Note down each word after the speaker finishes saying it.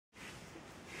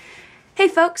Hey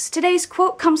folks, today's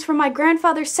quote comes from my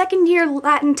grandfather's second-year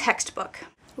Latin textbook.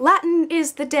 Latin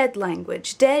is the dead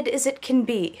language, dead as it can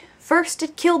be. First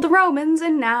it killed the Romans,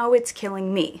 and now it's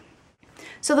killing me.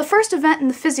 So the first event in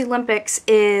the Phys Olympics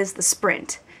is the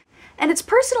sprint. And it's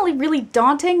personally really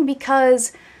daunting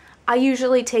because I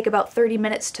usually take about 30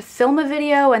 minutes to film a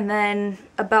video and then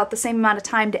about the same amount of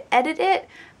time to edit it,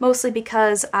 mostly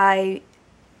because I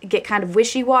get kind of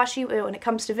wishy-washy when it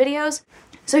comes to videos.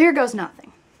 So here goes nothing.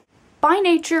 By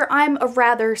nature, I'm a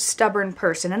rather stubborn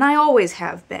person, and I always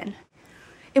have been.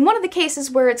 In one of the cases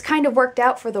where it's kind of worked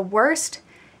out for the worst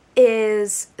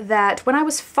is that when I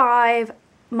was 5,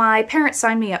 my parents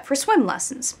signed me up for swim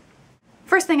lessons.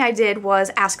 First thing I did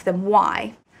was ask them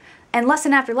why. And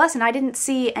lesson after lesson, I didn't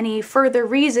see any further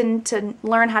reason to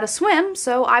learn how to swim,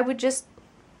 so I would just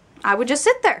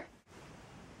sit there.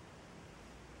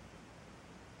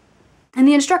 And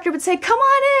the instructor would say, "Come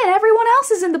on in, everyone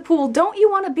else is in the pool. Don't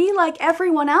you want to be like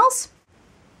everyone else?"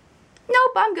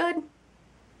 Nope, I'm good.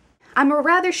 I'm a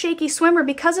rather shaky swimmer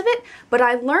because of it, but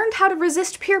I learned how to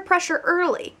resist peer pressure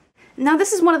early. Now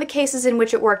this is one of the cases in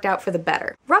which it worked out for the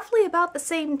better. Roughly about the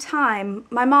same time,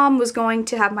 my mom was going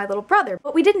to have my little brother,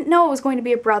 but we didn't know it was going to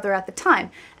be a brother at the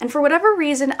time. And for whatever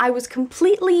reason, I was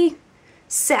completely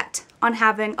set on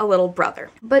having a little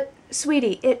brother. But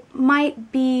sweetie, it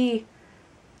might be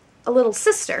a little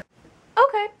sister.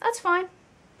 Okay, that's fine.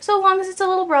 So long as it's a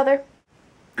little brother.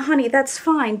 Honey, that's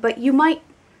fine, but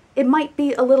it might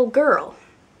be a little girl.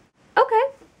 Okay.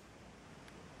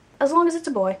 As long as it's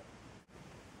a boy.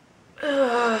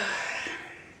 Ugh.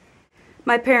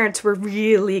 My parents were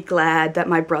really glad that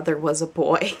my brother was a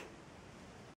boy.